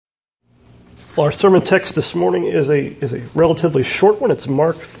Well, our sermon text this morning is a relatively short one. It's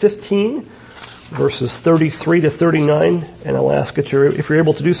Mark 15, verses 33 to 39. And I'll ask that if you're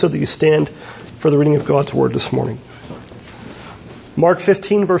able to do so, that you stand for the reading of God's Word this morning. Mark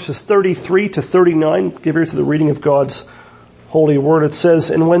 15, verses 33 to 39. Give ear to the reading of God's holy Word. It says,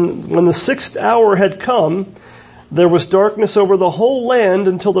 "And when the 6th hour had come, there was darkness over the whole land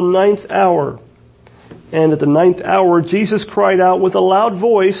until the 9th hour. And at the 9th hour, Jesus cried out with a loud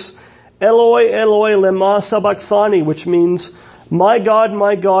voice, 'Eloi, Eloi, lema sabachthani,' which means, 'My God,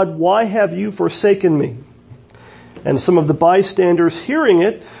 why have you forsaken me?' And some of the bystanders hearing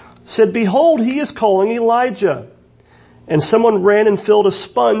it said, 'Behold, he is calling Elijah.' And someone ran and filled a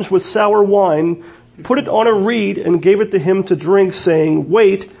sponge with sour wine, put it on a reed, and gave it to him to drink, saying,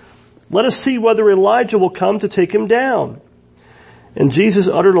 'Wait, let us see whether Elijah will come to take him down.' And Jesus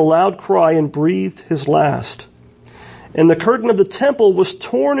uttered a loud cry and breathed his last. And the curtain of the temple was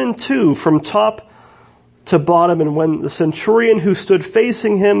torn in two from top to bottom. And when the centurion who stood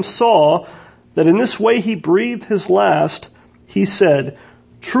facing him saw that in this way he breathed his last, he said,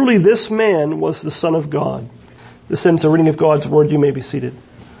 'Truly this man was the Son of God.'" This ends the reading of God's Word. You may be seated.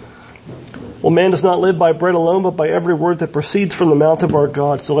 Well, man does not live by bread alone, but by every word that proceeds from the mouth of our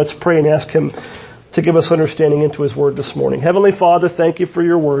God. So let's pray and ask him to give us understanding into his Word this morning. Heavenly Father, thank you for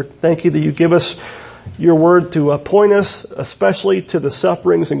your Word. Thank you that you give us your Word to point us especially to the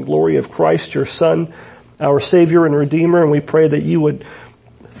sufferings and glory of Christ, your Son, our Savior and Redeemer. And we pray that you would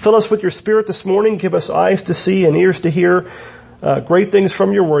fill us with your Spirit this morning, give us eyes to see and ears to hear great things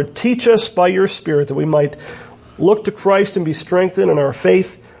from your Word. Teach us by your Spirit that we might look to Christ and be strengthened in our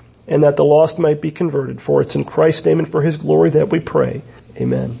faith, and that the lost might be converted. For it's in Christ's name and for his glory that we pray.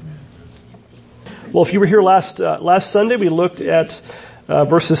 Amen. Well, if you were here last Sunday, we looked at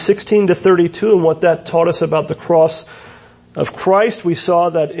verses 16 to 32 and what that taught us about the cross of Christ. We saw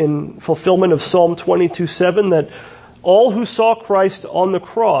that in fulfillment of Psalm 22:7, that all who saw Christ on the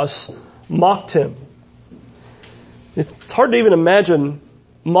cross mocked him. It's hard to even imagine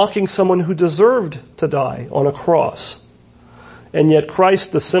mocking someone who deserved to die on a cross. And yet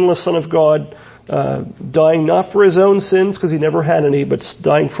Christ, the sinless Son of God, dying not for his own sins, because he never had any, but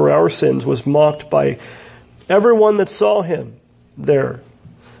dying for our sins, was mocked by everyone that saw him there.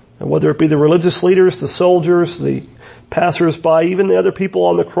 And whether it be the religious leaders, the soldiers, the passers-by, even the other people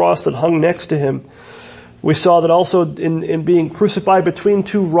on the cross that hung next to him. We saw that also in being crucified between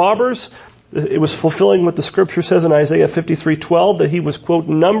two robbers, it was fulfilling what the scripture says in Isaiah 53:12, that he was, quote,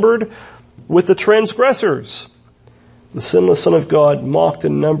 numbered with the transgressors. The sinless Son of God mocked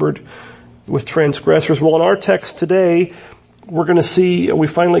and numbered with transgressors. Well, in our text today, we're going to see, we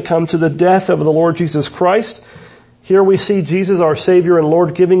finally come to the death of the Lord Jesus Christ. Here we see Jesus, our Savior and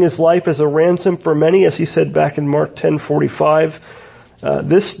Lord, giving his life as a ransom for many, as he said back in Mark 10:45.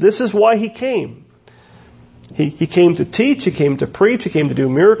 This is why he came. He came to teach, he came to preach, he came to do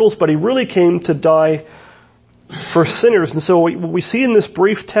miracles, but he really came to die for sinners. And so what we see in this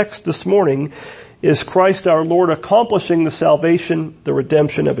brief text this morning is Christ our Lord accomplishing the salvation, the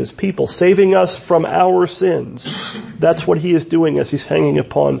redemption of his people, saving us from our sins. That's what he is doing as he's hanging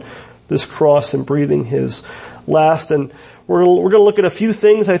upon this cross and breathing his last. And we're going to look at a few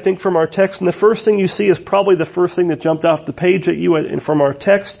things, I think, from our text. And the first thing you see is probably the first thing that jumped off the page at you and from our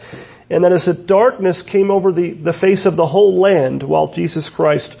text. And that is that darkness came over the face of the whole land while Jesus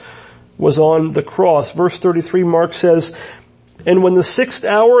Christ was on the cross. Verse 33, Mark says, "And when the 6th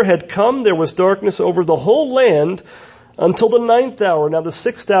hour had come, there was darkness over the whole land until the 9th hour." Now the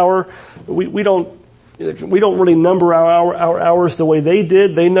 6th hour, we don't really number our hours the way they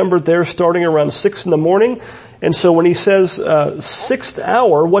did. They numbered theirs starting around 6 in the morning. And so when he says 6th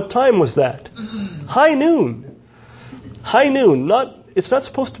hour, what time was that? High noon. High noon. It's not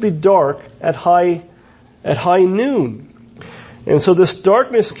supposed to be dark at high noon. And so this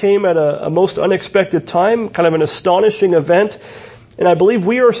darkness came at a most unexpected time, kind of an astonishing event. And I believe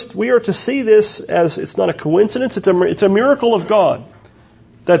we are to see this as, it's not a coincidence, it's a miracle of God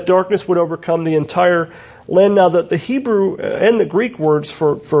that darkness would overcome the entire land. Now that the Hebrew and the Greek words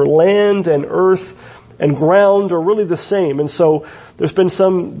for land and earth and ground are really the same. And so there's been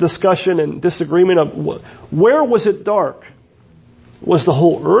some discussion and disagreement of where was it dark? Was the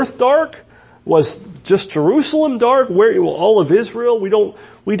whole earth dark? Was just Jerusalem dark? Where, all of Israel? We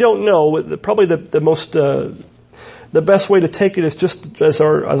don't know. Probably the best way to take it is just as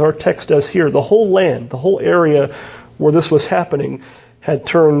our text does here. The whole land, the whole area where this was happening had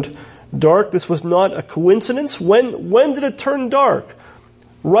turned dark. This was not a coincidence. When did it turn dark?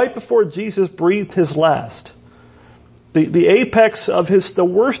 Right before Jesus breathed his last. The apex of the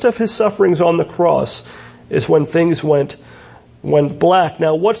worst of his sufferings on the cross is when things went went black.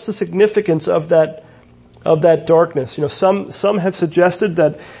 Now, what's the significance of that darkness? Some have suggested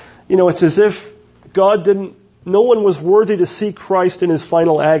that, it's as if no one was worthy to see Christ in his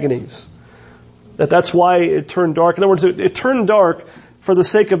final agonies. That's why it turned dark. In other words, it turned dark for the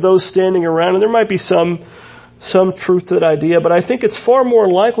sake of those standing around, and there might be some truth to that idea, but I think it's far more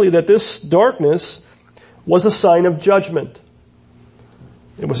likely that this darkness was a sign of judgment.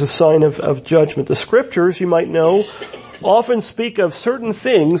 It was a sign of judgment. The scriptures, you might know, often speak of certain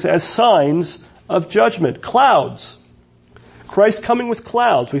things as signs of judgment. Clouds. Christ coming with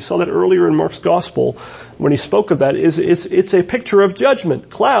clouds. We saw that earlier in Mark's gospel when he spoke of that. It's a picture of judgment.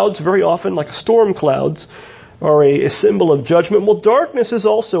 Clouds, very often, like storm clouds, are a symbol of judgment. Well, darkness is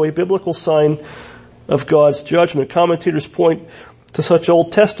also a biblical sign of God's judgment. Commentators point to such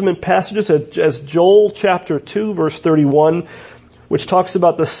Old Testament passages as Joel chapter 2, verse 31, which talks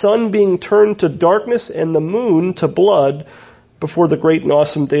about the sun being turned to darkness and the moon to blood before the great and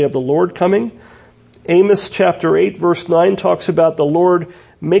awesome day of the Lord coming. Amos chapter 8, verse 9 talks about the Lord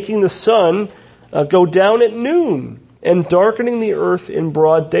making the sun go down at noon and darkening the earth in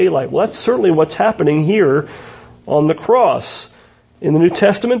broad daylight. Well, that's certainly what's happening here on the cross. In the New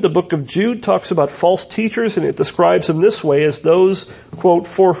Testament, the book of Jude talks about false teachers, and it describes them this way as those, quote,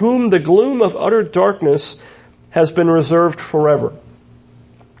 for whom the gloom of utter darkness has been reserved forever.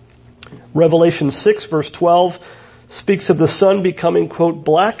 Revelation 6, verse 12 speaks of the sun becoming, quote,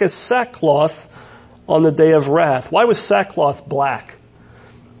 black as sackcloth on the day of wrath. Why was sackcloth black?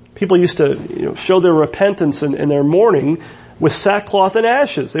 People used to, show their repentance and their mourning with sackcloth and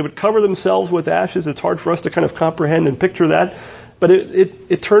ashes. They would cover themselves with ashes. It's hard for us to kind of comprehend and picture that. But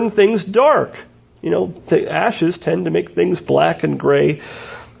it turned things dark. The ashes tend to make things black and gray.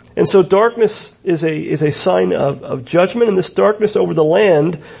 And so darkness is a sign of judgment, and this darkness over the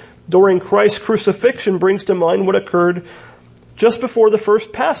land during Christ's crucifixion brings to mind what occurred just before the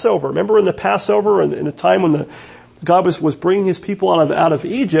first Passover. Remember in the Passover, in the time when God was bringing his people out of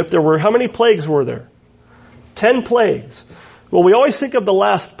Egypt, there were, how many plagues were there? 10 plagues. Well, we always think of the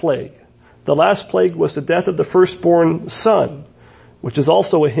last plague. The last plague was the death of the firstborn son, which is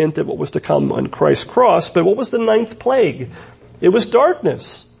also a hint at what was to come on Christ's cross. But what was the 9th plague? It was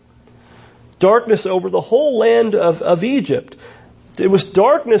darkness. Darkness over the whole land of Egypt. It was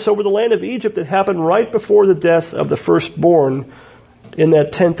darkness over the land of Egypt that happened right before the death of the firstborn in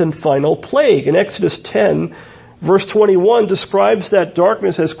that 10th and final plague. In Exodus 10, verse 21 describes that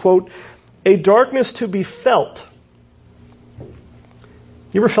darkness as, quote, a darkness to be felt.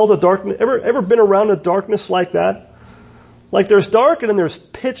 You ever felt a darkness? Ever been around a darkness like that? Like there's dark and then there's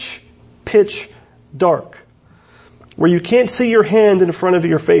pitch dark, where you can't see your hand in front of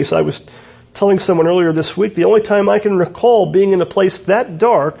your face. I was telling someone earlier this week, the only time I can recall being in a place that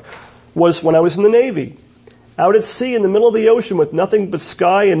dark was when I was in the Navy. Out at sea in the middle of the ocean with nothing but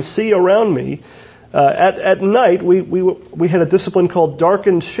sky and sea around me. At night, we had a discipline called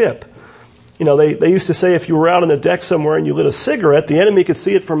darkened ship. They used to say if you were out on the deck somewhere and you lit a cigarette, the enemy could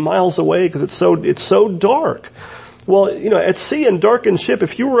see it from miles away because it's so dark. Well, at sea in darkened ship,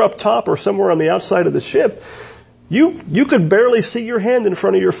 if you were up top or somewhere on the outside of the ship, you could barely see your hand in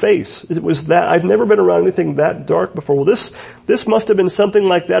front of your face. It was that, I've never been around anything that dark before. Well, this must have been something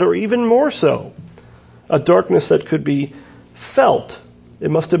like that, or even more so. A darkness that could be felt.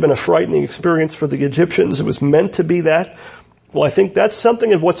 It must have been a frightening experience for the Egyptians. It was meant to be that. Well, I think that's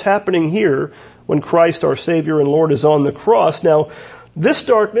something of what's happening here when Christ, our Savior and Lord, is on the cross. Now, this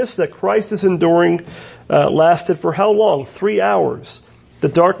darkness that Christ is enduring lasted for how long? 3 hours. The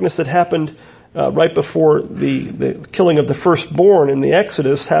darkness that happened right before the killing of the firstborn in the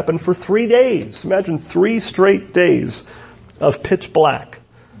Exodus happened for 3 days. Imagine 3 straight days of pitch black.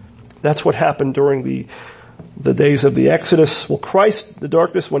 That's what happened during the days of the Exodus. Well, Christ, the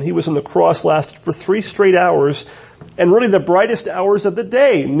darkness when he was on the cross lasted for 3 straight hours, and really the brightest hours of the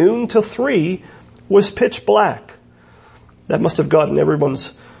day, noon to 3, was pitch black. That must have gotten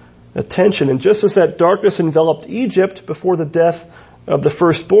everyone's attention. And just as that darkness enveloped Egypt before the death of the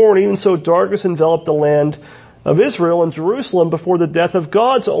firstborn, even so darkness enveloped the land of Israel and Jerusalem before the death of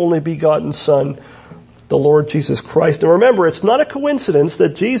God's only begotten Son, the Lord Jesus Christ. And remember, it's not a coincidence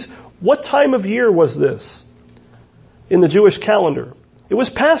that what time of year was this in the Jewish calendar? It was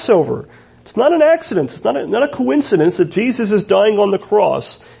Passover. It's not an accident. It's not a coincidence that Jesus is dying on the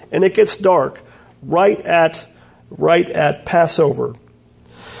cross and it gets dark right at Passover.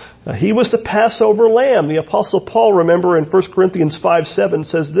 He was the Passover lamb. The Apostle Paul, remember in 1 Corinthians 5:7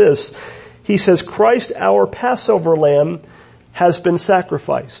 says this. He says, Christ, our Passover lamb, has been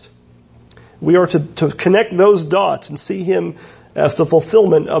sacrificed. We are to connect those dots and see him as the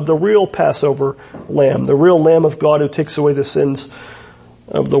fulfillment of the real Passover lamb, the real Lamb of God who takes away the sins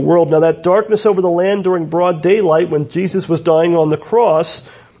of the world. Now that darkness over the land during broad daylight when Jesus was dying on the cross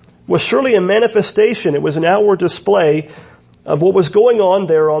was surely a manifestation. It was an outward display of what was going on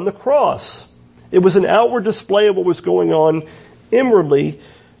there on the cross. It was an outward display of what was going on inwardly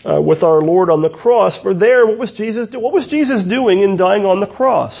with our Lord on the cross. For there, what was Jesus doing in dying on the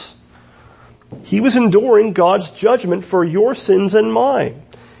cross? He was enduring God's judgment for your sins and mine.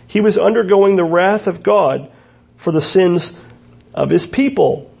 He was undergoing the wrath of God for the sins of his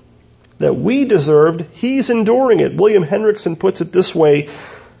people that we deserved. He's enduring it. William Hendrickson puts it this way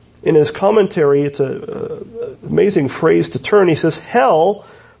in his commentary. It's an amazing phrase to turn. He says, Hell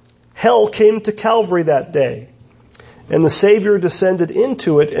came to Calvary that day, and the Savior descended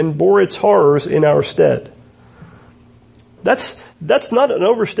into it and bore its horrors in our stead. That's not an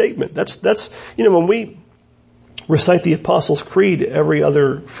overstatement. That's when we recite the Apostles' Creed every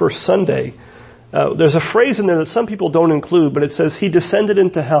other first Sunday, there's a phrase in there that some people don't include, but it says, He descended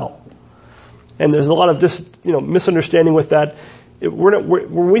into hell. And there's a lot of misunderstanding with that.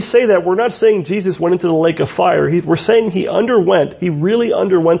 When we say that, we're not saying Jesus went into the lake of fire. We're saying He really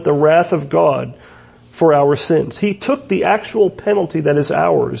underwent the wrath of God for our sins. He took the actual penalty that is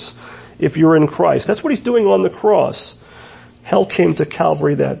ours if you're in Christ. That's what He's doing on the cross. Hell came to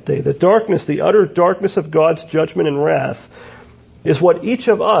Calvary that day. The darkness, the utter darkness of God's judgment and wrath is what each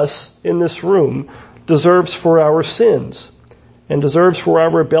of us in this room deserves for our sins and deserves for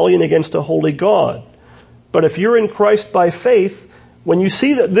our rebellion against a holy God. But if you're in Christ by faith, when you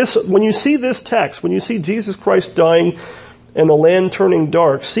see this text, when you see Jesus Christ dying and the land turning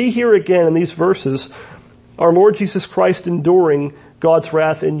dark, see here again in these verses our Lord Jesus Christ enduring God's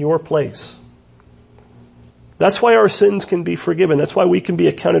wrath in your place. That's why our sins can be forgiven. That's why we can be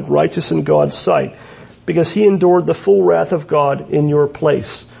accounted righteous in God's sight, because He endured the full wrath of God in your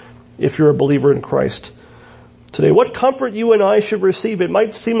place if you're a believer in Christ today. What comfort you and I should receive. It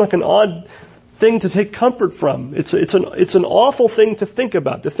might seem like an odd thing to take comfort from. It's an awful thing to think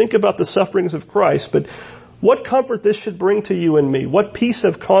about the sufferings of Christ, but what comfort this should bring to you and me. What peace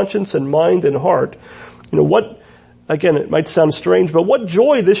of conscience and mind and heart. Again, it might sound strange, but what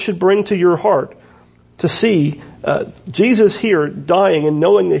joy this should bring to your heart to see Jesus here dying and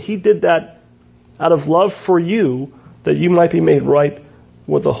knowing that He did that out of love for you, that you might be made right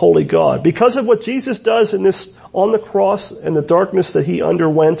with the holy God. Because of what Jesus does on the cross and the darkness that He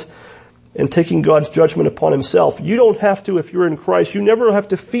underwent and taking God's judgment upon Himself, you don't have to, if you're in Christ, you never have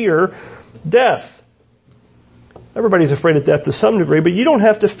to fear death. Everybody's afraid of death to some degree, but you don't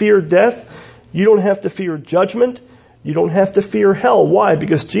have to fear death. You don't have to fear judgment. You don't have to fear hell. Why?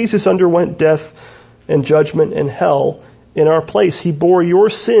 Because Jesus underwent death and judgment and hell in our place. He bore your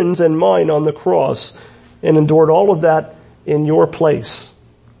sins and mine on the cross and endured all of that in your place.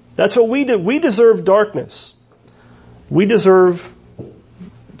 That's what we did. We deserve darkness. We deserve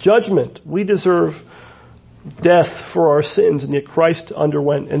judgment. We deserve death for our sins, and yet Christ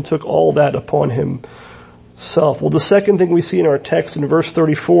underwent and took all that upon Himself. Well, the second thing we see in our text in verse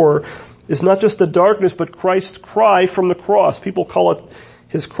 34 is not just the darkness, but Christ's cry from the cross. People call it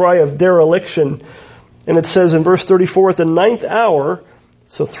His cry of dereliction. And it says in verse 34, at the 9th hour,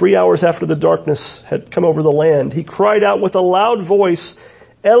 so 3 hours after the darkness had come over the land, He cried out with a loud voice,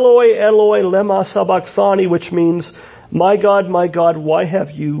 Eloi, Eloi, lema sabachthani, which means, my God, why have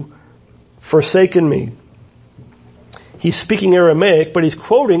you forsaken me? He's speaking Aramaic, but he's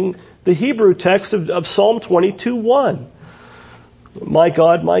quoting the Hebrew text of Psalm 22:1. My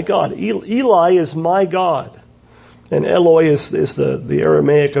God, Eli is my God. And Eloi is the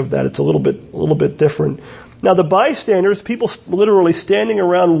Aramaic of that. It's a little bit different. Now the bystanders, people literally standing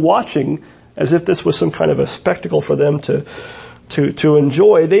around watching as if this was some kind of a spectacle for them to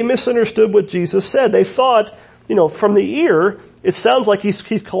enjoy, they misunderstood what Jesus said. They thought, from the ear, it sounds like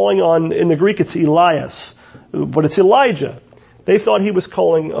he's calling on, in the Greek it's Elias, but it's Elijah. They thought He was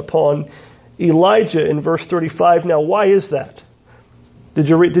calling upon Elijah in verse 35. Now why is that? Did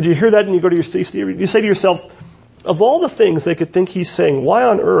you hear that and you go to you say to yourself, of all the things they could think He's saying, why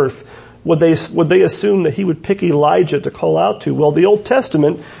on earth would they assume that He would pick Elijah to call out to? Well, the Old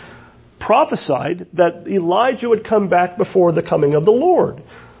Testament prophesied that Elijah would come back before the coming of the Lord.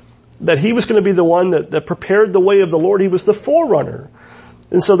 That he was going to be the one that prepared the way of the Lord. He was the forerunner.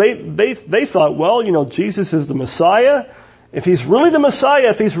 And so they thought, well, Jesus is the Messiah. If He's really the Messiah,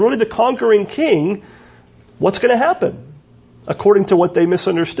 if He's really the conquering king, what's going to happen? According to what they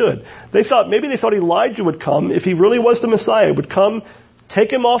misunderstood. Maybe they thought Elijah would come, if He really was the Messiah, would come,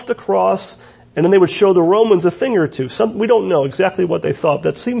 take Him off the cross, and then they would show the Romans a thing or two. We don't know exactly what they thought.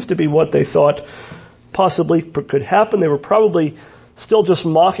 That seems to be what they thought possibly could happen. They were probably still just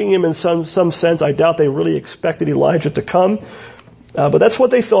mocking him in some sense. I doubt they really expected Elijah to come. But that's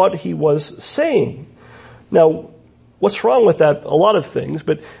what they thought he was saying. Now, what's wrong with that? A lot of things,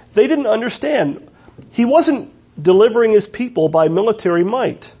 but they didn't understand. He wasn't delivering his people by military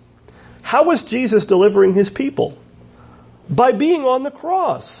might. How was Jesus delivering his people? By being on the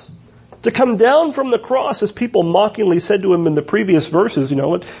cross. To come down from the cross, as people mockingly said to him in the previous verses,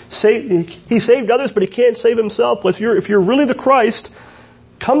 he saved others, but he can't save himself. Well, if you're really the Christ,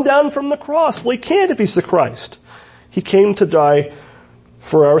 come down from the cross. Well, he can't if he's the Christ. He came to die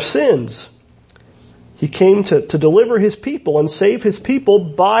for our sins. He came to deliver his people and save his people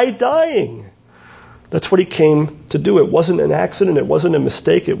by dying. That's what he came to do. It wasn't an accident. It wasn't a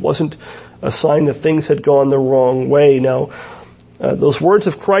mistake. It wasn't a sign that things had gone the wrong way. Now, those words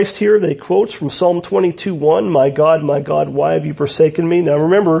of Christ here that he quotes from Psalm 22:1, my God, why have you forsaken me? Now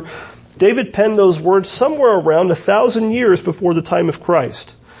remember, David penned those words somewhere around 1,000 years before the time of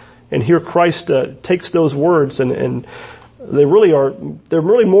Christ. And here Christ takes those words and they're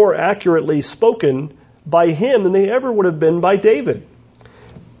really more accurately spoken by him than they ever would have been by David.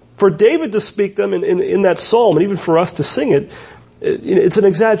 For David to speak them in that psalm, and even for us to sing it, it's an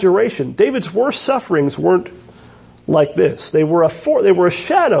exaggeration. David's worst sufferings weren't like this. They were a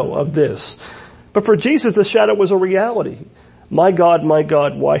shadow of this. But for Jesus, the shadow was a reality. My God,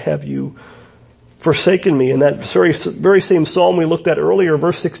 why have you forsaken me? And that very same psalm we looked at earlier,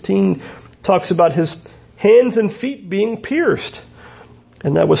 verse 16, talks about his hands and feet being pierced.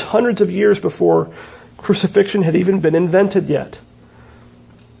 And that was hundreds of years before crucifixion had even been invented yet.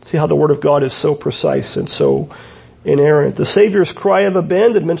 See how the Word of God is so precise and so inerrant. The Savior's cry of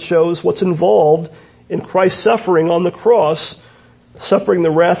abandonment shows what's involved in Christ's suffering on the cross, suffering the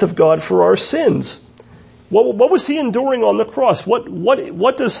wrath of God for our sins. What was he enduring on the cross?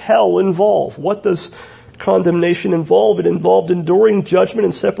 What does hell involve? What does condemnation involve? It involved enduring judgment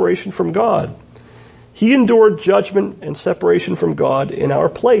and separation from God. He endured judgment and separation from God in our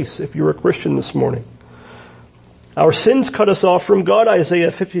place, if you're a Christian this morning. Our sins cut us off from God,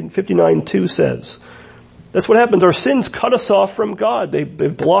 Isaiah 59:2 says. That's what happens. Our sins cut us off from God. They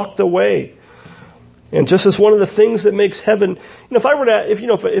block the way. And just as one of the things that makes heaven, if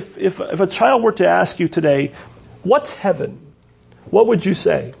a child were to ask you today, what's heaven? What would you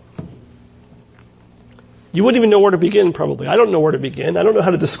say? You wouldn't even know where to begin, probably. I don't know where to begin. I don't know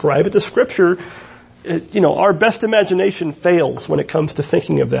how to describe it. The Scripture, our best imagination fails when it comes to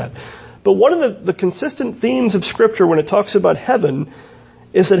thinking of that. But one of the consistent themes of Scripture when it talks about heaven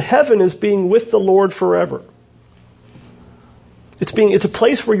is that heaven is being with the Lord forever. It's a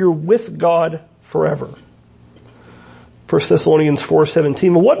place where you're with God forever. 1 Thessalonians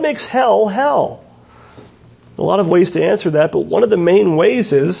 4:17. Well, what makes hell hell? A lot of ways to answer that, but one of the main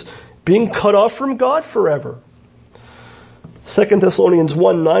ways is being cut off from God forever. 2 Thessalonians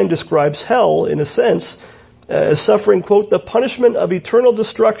 1:9 describes hell, in a sense, as suffering, quote, the punishment of eternal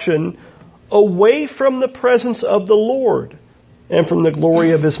destruction away from the presence of the Lord and from the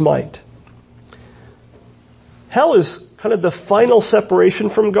glory of his might. Hell is kind of the final separation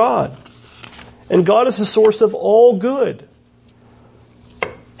from God. And God is the source of all good.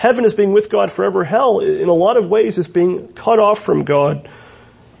 Heaven is being with God forever. Hell, in a lot of ways, is being cut off from God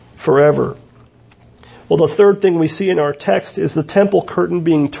forever. Well, the third thing we see in our text is the temple curtain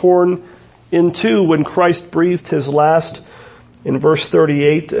being torn in two when Christ breathed his last in verse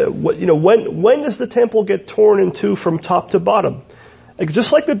 38. When does the temple get torn in two from top to bottom?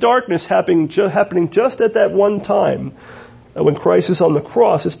 Just like the darkness happening just at that one time, when Christ is on the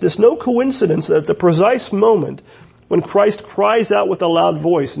cross, there's no coincidence that at the precise moment when Christ cries out with a loud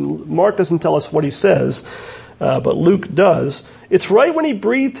voice, and Mark doesn't tell us what he says, but Luke does, it's right when he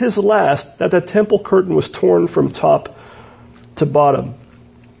breathed his last that the temple curtain was torn from top to bottom.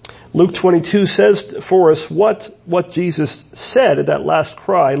 Luke 22 says for us what Jesus said at that last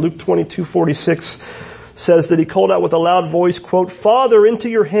cry. Luke 22:46 says that he called out with a loud voice, quote, Father, into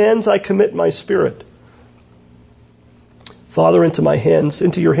your hands I commit my spirit. Father,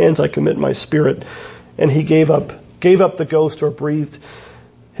 into your hands I commit my spirit. And he gave up the ghost, or breathed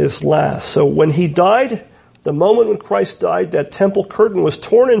his last. So when he died, the moment when Christ died, that temple curtain was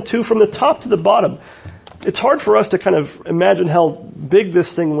torn in two from the top to the bottom. It's hard for us to kind of imagine how big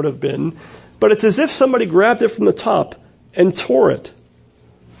this thing would have been, but it's as if somebody grabbed it from the top and tore it.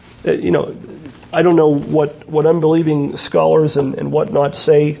 I don't know what unbelieving scholars and whatnot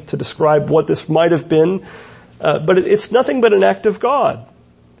say to describe what this might have been. But it's nothing but an act of God.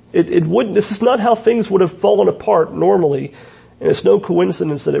 This is not how things would have fallen apart normally, and it's no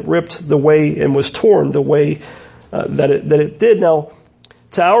coincidence that it ripped the way and was torn the way that it did. Now,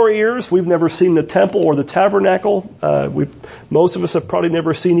 To our ears, we've never seen the temple or the tabernacle. Most of us have probably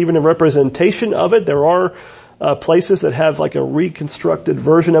never seen even a representation of it. There are places that have like a reconstructed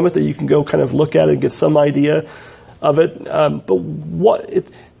version of it that you can go kind of look at and get some idea of it.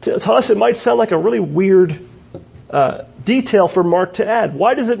 But to us, it might sound like a really weird detail for Mark to add.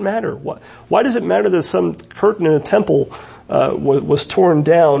 Why does it matter? Why does it matter that some curtain in a temple was torn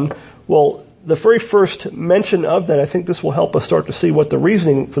down? Well, the very first mention of that, I think this will help us start to see what the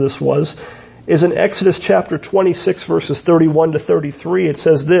reasoning for this was, is in Exodus chapter 26 verses 31 to 33. It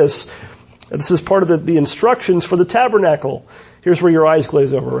says this is part of the instructions for the tabernacle. Here's where your eyes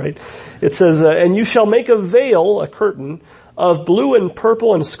glaze over, right? It says, and you shall make a veil, a curtain, of blue and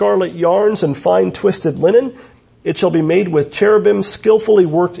purple and scarlet yarns and fine twisted linen. It shall be made with cherubim skillfully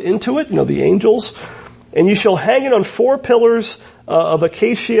worked into it, the angels. And you shall hang it on 4 pillars of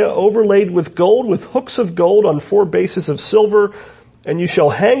acacia overlaid with gold, with hooks of gold on 4 bases of silver. And you shall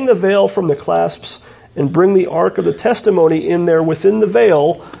hang the veil from the clasps and bring the ark of the testimony in there within the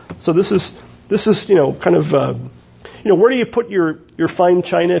veil. So this is kind of, where do you put your fine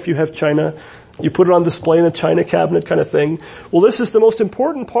china if you have china? You put it on display in a china cabinet kind of thing. Well, this is the most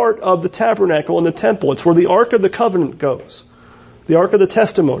important part of the tabernacle and the temple. It's where the Ark of the Covenant goes. The Ark of the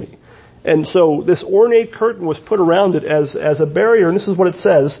Testimony. And so this ornate curtain was put around it as a barrier, and this is what it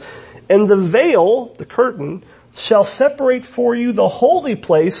says. And the veil, the curtain, shall separate for you the holy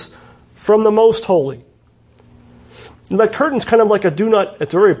place from the most holy. And that curtain's kind of like it's a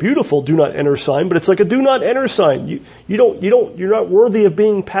very beautiful do not enter sign, but it's like a do not enter sign. You're not worthy of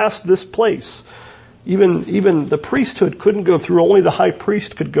being past this place. Even the priesthood couldn't go through, only the high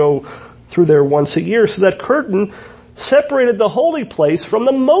priest could go through there once a year. So that curtain separated the holy place from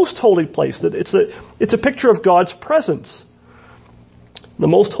the most holy place. It's a picture of God's presence. The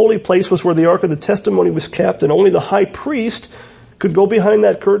most holy place was where the Ark of the Testimony was kept, and only the high priest could go behind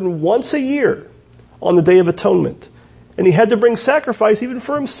that curtain once a year on the Day of Atonement. And he had to bring sacrifice even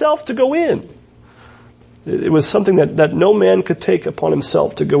for himself to go in. It was something that no man could take upon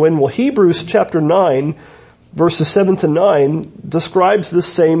himself to go in. Well, Hebrews chapter 9, verses 7 to 9, describes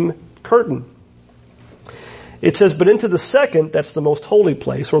this same curtain. It says, but into the second, that's the most holy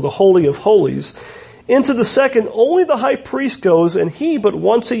place, or the Holy of Holies, into the second only the high priest goes, and he but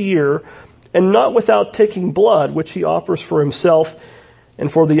once a year, and not without taking blood, which he offers for himself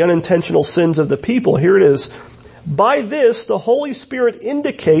and for the unintentional sins of the people. Here it is. By this, the Holy Spirit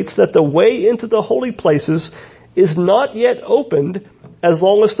indicates that the way into the holy places is not yet opened as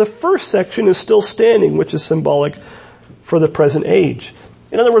long as the first section is still standing, which is symbolic for the present age.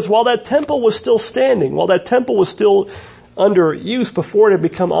 In other words, while that temple was still standing, while that temple was still under use before it had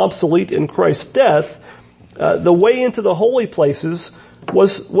become obsolete in Christ's death, the way into the holy places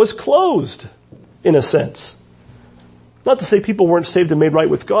was closed, in a sense. Not to say people weren't saved and made right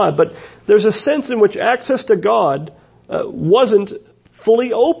with God, but there's a sense in which access to God wasn't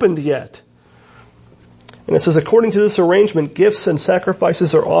fully opened yet. And it says, according to this arrangement, gifts and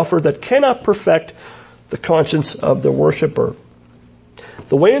sacrifices are offered that cannot perfect the conscience of the worshiper.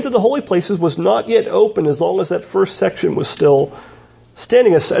 The way into the holy places was not yet open as long as that first section was still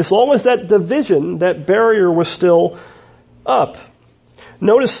standing, as long as that division, that barrier was still up.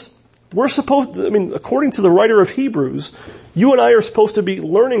 Notice, according to the writer of Hebrews, you and I are supposed to be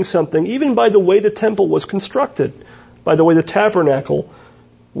learning something even by the way the temple was constructed, by the way the tabernacle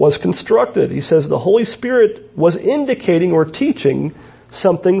was constructed. He says the Holy Spirit was indicating or teaching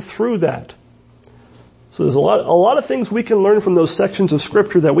something through that. So there's a lot of things we can learn from those sections of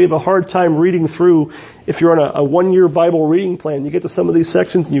Scripture that we have a hard time reading through if you're on a one-year Bible reading plan. You get to some of these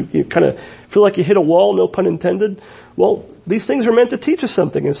sections and you kind of feel like you hit a wall, no pun intended. Well, these things are meant to teach us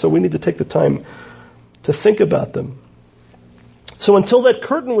something, and so we need to take the time to think about them. So until that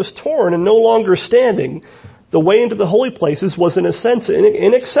curtain was torn and no longer standing, the way into the holy places was in a sense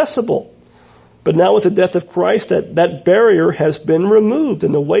inaccessible. But now with the death of Christ, that barrier has been removed,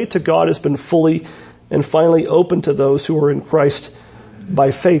 and the way to God has been fully and finally open to those who are in Christ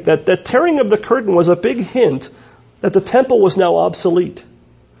by faith. That tearing of the curtain was a big hint that the temple was now obsolete.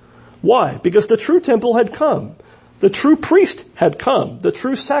 Why? Because the true temple had come. The true priest had come. The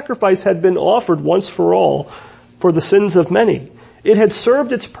true sacrifice had been offered once for all for the sins of many. It had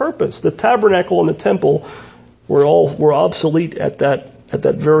served its purpose. The tabernacle and the temple were obsolete at that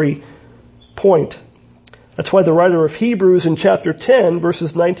very point. That's why the writer of Hebrews in chapter 10,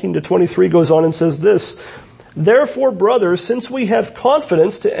 verses 19 to 23 goes on and says this, therefore, brothers, since we have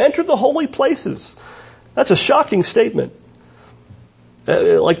confidence to enter the holy places. That's a shocking statement.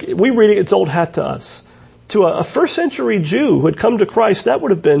 Like we read it, it's old hat to us. To a first century Jew who had come to Christ, that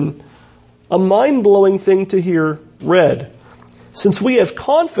would have been a mind-blowing thing to hear read. since we have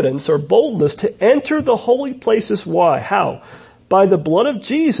confidence or boldness to enter the holy places. Why? How? By the blood of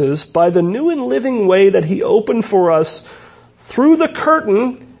Jesus, by the new and living way that he opened for us through the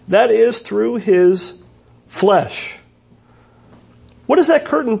curtain, that is, through his flesh. What is that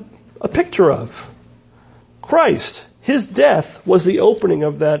curtain a picture of? Christ. His death was the opening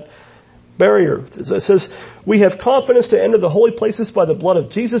of that barrier. It says, we have confidence to enter the holy places by the blood of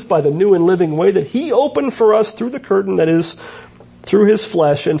Jesus, by the new and living way that he opened for us through the curtain, that is, through his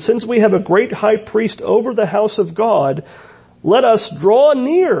flesh. And since we have a great high priest over the house of God, let us draw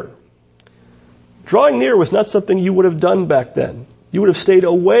near. Drawing near was not something you would have done back then. You would have stayed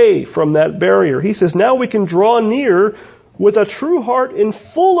away from that barrier. He says, now we can draw near with a true heart in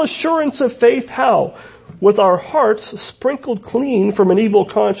full assurance of faith. How? With our hearts sprinkled clean from an evil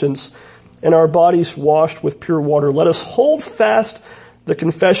conscience and our bodies washed with pure water. Let us hold fast the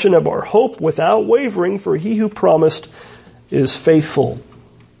confession of our hope without wavering, for he who promised is faithful.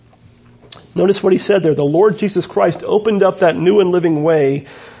 Notice what he said there. The Lord Jesus Christ opened up that new and living way.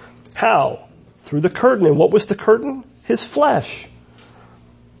 How? Through the curtain. And what was the curtain? His flesh.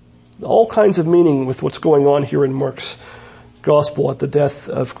 All kinds of meaning with what's going on here in Mark's gospel at the death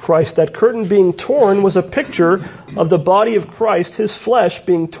of Christ. That curtain being torn was a picture of the body of Christ, his flesh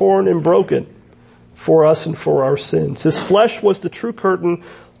being torn and broken for us and for our sins. His flesh was the true curtain,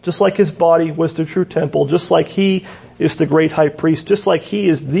 just like his body was the true temple, just like he is the great high priest, just like he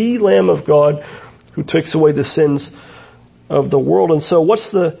is the Lamb of God who takes away the sins of the world. And so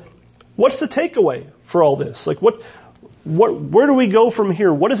what's the takeaway for all this? Like where do we go from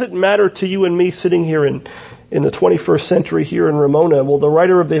here? What does it matter to you and me sitting here in the 21st century here in Ramona? Well, the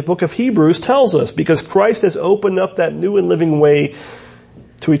writer of the book of Hebrews tells us, because Christ has opened up that new and living way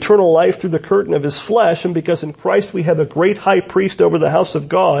to eternal life through the curtain of his flesh, and because in Christ we have a great high priest over the house of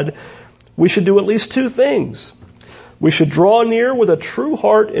God, we should do at least two things. We should draw near with a true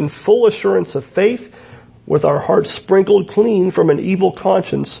heart in full assurance of faith, with our hearts sprinkled clean from an evil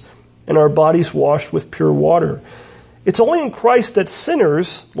conscience and our bodies washed with pure water. It's only in Christ that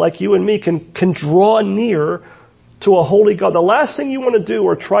sinners like you and me can draw near to a holy God. The last thing you want to do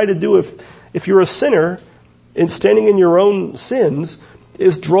or try to do if you're a sinner and standing in your own sins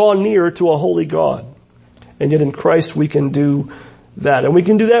is draw near to a holy God. And yet in Christ we can do that. And we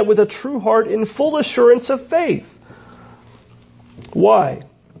can do that with a true heart in full assurance of faith. Why?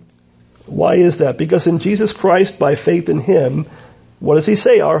 Why is that? Because in Jesus Christ, by faith in him, what does he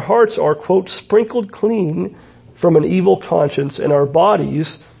say? Our hearts are, quote, sprinkled clean from an evil conscience, and our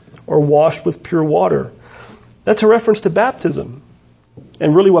bodies are washed with pure water. That's a reference to baptism.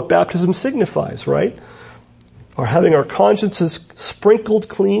 And really what baptism signifies, right? Or having our consciences sprinkled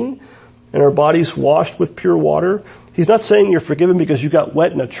clean and our bodies washed with pure water. He's not saying you're forgiven because you got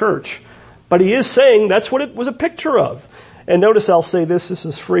wet in a church, but he is saying that's what it was a picture of. And notice I'll say this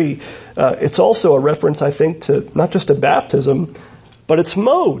is free. It's also a reference, I think, to not just to baptism, but its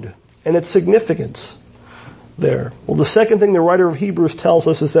mode and its significance there. Well, the second thing the writer of Hebrews tells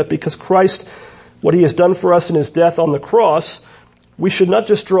us is that because Christ, what he has done for us in his death on the cross, we should not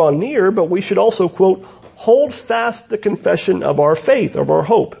just draw near, but we should also, quote, hold fast the confession of our faith, of our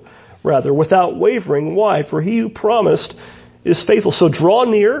hope, rather, without wavering. Why? For he who promised is faithful. So draw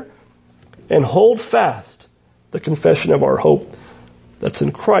near and hold fast the confession of our hope that's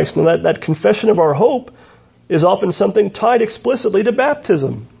in Christ. Now that confession of our hope is often something tied explicitly to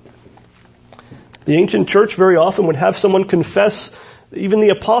baptism. The ancient church very often would have someone confess even the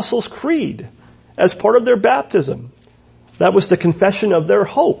Apostles' Creed as part of their baptism. That was the confession of their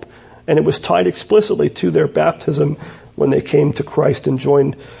hope, and it was tied explicitly to their baptism when they came to Christ and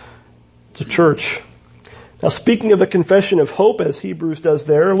joined the church. Now, speaking of a confession of hope, as Hebrews does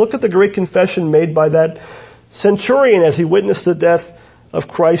there, look at the great confession made by that centurion as he witnessed the death of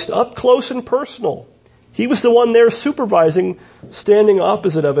Christ up close and personal. He was the one there supervising, standing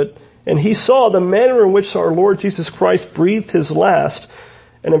opposite of it, and he saw the manner in which our Lord Jesus Christ breathed his last.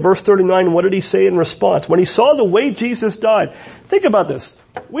 And in verse 39, what did he say in response? When he saw the way Jesus died, think about this.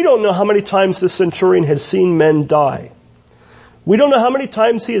 We don't know how many times this centurion had seen men die. We don't know how many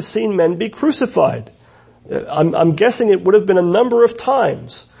times he had seen men be crucified. I'm guessing it would have been a number of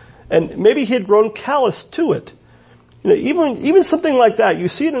times. And maybe he had grown callous to it. You know, even something like that, you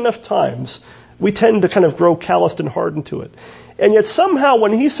see it enough times, we tend to kind of grow calloused and hardened to it. And yet somehow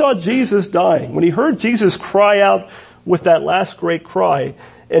when he saw Jesus dying, when he heard Jesus cry out with that last great cry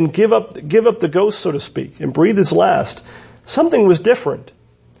and give up the ghost, so to speak, and breathe his last, something was different.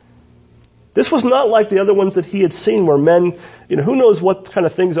 This was not like the other ones that he had seen where men, who knows what kind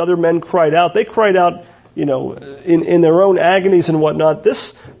of things other men cried out. They cried out, in their own agonies and whatnot.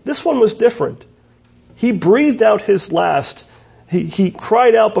 This one was different. He breathed out his last. He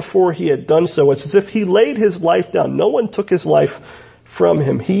cried out before he had done so. It's as if he laid his life down. No one took his life from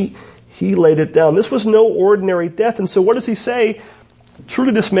him. He laid it down. This was no ordinary death. And so what does he say?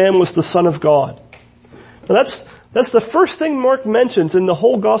 Truly this man was the Son of God. Now that's the first thing Mark mentions in the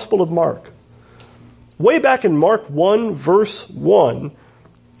whole Gospel of Mark. Way back in Mark 1 verse 1,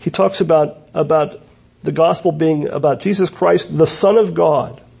 he talks about the Gospel being about Jesus Christ, the Son of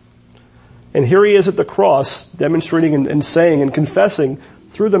God. And here he is at the cross, demonstrating and saying and confessing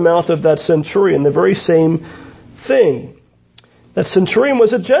through the mouth of that centurion the very same thing. That centurion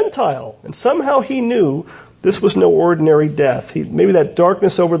was a Gentile, and somehow he knew this was no ordinary death. Maybe that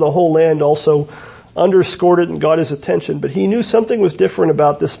darkness over the whole land also underscored it and got his attention, but he knew something was different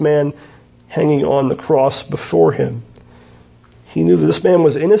about this man hanging on the cross before him. He knew that this man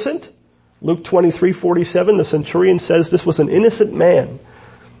was innocent. Luke 23:47, the centurion says this was an innocent man.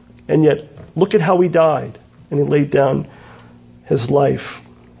 And yet, look at how he died. And he laid down his life.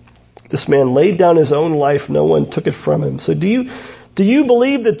 This man laid down his own life. No one took it from him. So do you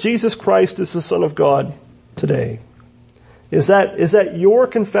believe that Jesus Christ is the Son of God today? Is that your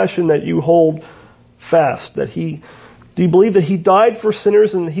confession that you hold fast? Do you believe that he died for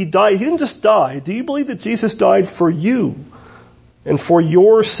sinners and he died? He didn't just die. Do you believe that Jesus died for you and for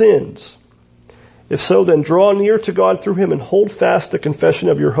your sins? If so, then draw near to God through him and hold fast the confession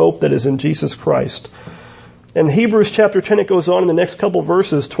of your hope that is in Jesus Christ. In Hebrews chapter 10, it goes on in the next couple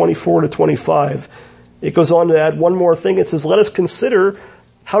verses, 24 to 25. It goes on to add one more thing. It says, let us consider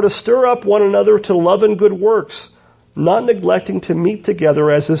how to stir up one another to love and good works, not neglecting to meet together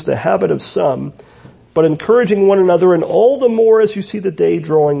as is the habit of some, but encouraging one another, and all the more as you see the day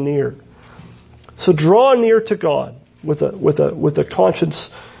drawing near. So draw near to God with a conscience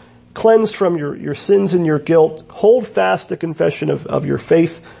cleansed from your sins and your guilt. Hold fast the confession of your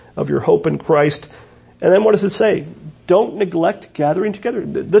faith, of your hope in Christ. And then what does it say? Don't neglect gathering together.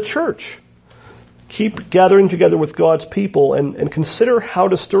 The church. Keep gathering together with God's people and consider how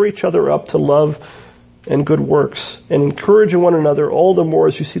to stir each other up to love and good works, and encourage one another all the more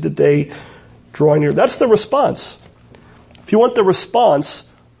as you see the day drawing near. That's the response. If you want the response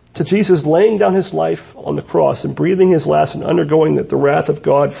to Jesus laying down his life on the cross and breathing his last and undergoing the wrath of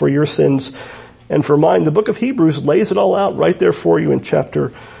God for your sins and for mine, the book of Hebrews lays it all out right there for you in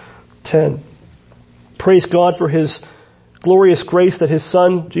chapter 10. Praise God for his glorious grace that his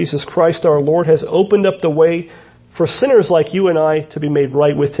Son, Jesus Christ our Lord, has opened up the way for sinners like you and I to be made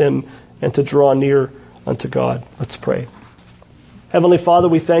right with him and to draw near unto God. Let's pray. Heavenly Father,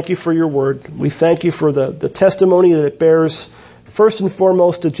 we thank you for your word. We thank you for the testimony that it bears, first and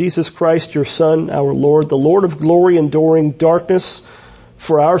foremost, to Jesus Christ, your Son, our Lord, the Lord of glory, enduring darkness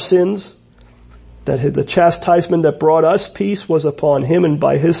for our sins, that the chastisement that brought us peace was upon him, and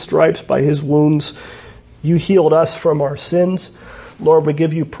by his stripes, by his wounds, you healed us from our sins. Lord, we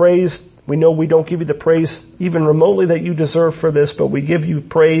give you praise. We know we don't give you the praise even remotely that you deserve for this, but we give you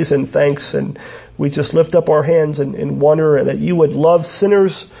praise and thanks, and we just lift up our hands in wonder that you would love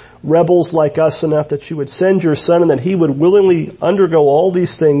sinners, rebels like us enough that you would send your Son and that he would willingly undergo all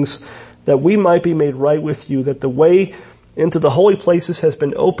these things that we might be made right with you, that the way into the holy places has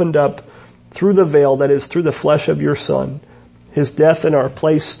been opened up through the veil, that is through the flesh of your Son, his death in our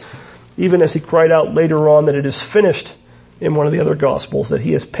place, even as he cried out later on that it is finished in one of the other Gospels, that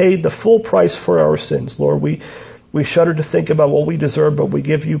he has paid the full price for our sins. Lord, we shudder to think about what we deserve, but we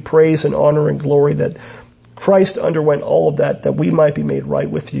give you praise and honor and glory that Christ underwent all of that we might be made right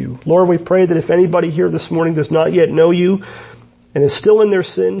with you. Lord, we pray that if anybody here this morning does not yet know you and is still in their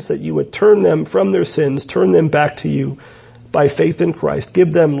sins, that you would turn them from their sins, turn them back to you by faith in Christ.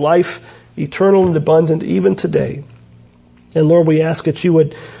 Give them life eternal and abundant even today. And Lord, we ask that you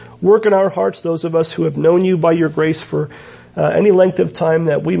would work in our hearts, those of us who have known you by your grace for any length of time,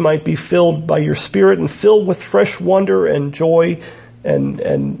 that we might be filled by your Spirit and filled with fresh wonder and joy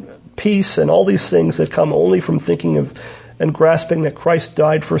and peace and all these things that come only from thinking of and grasping that Christ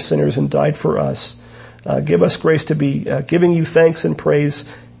died for sinners and died for us. Give us grace to be giving you thanks and praise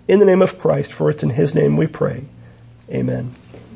in the name of Christ, for it's in his name we pray. Amen.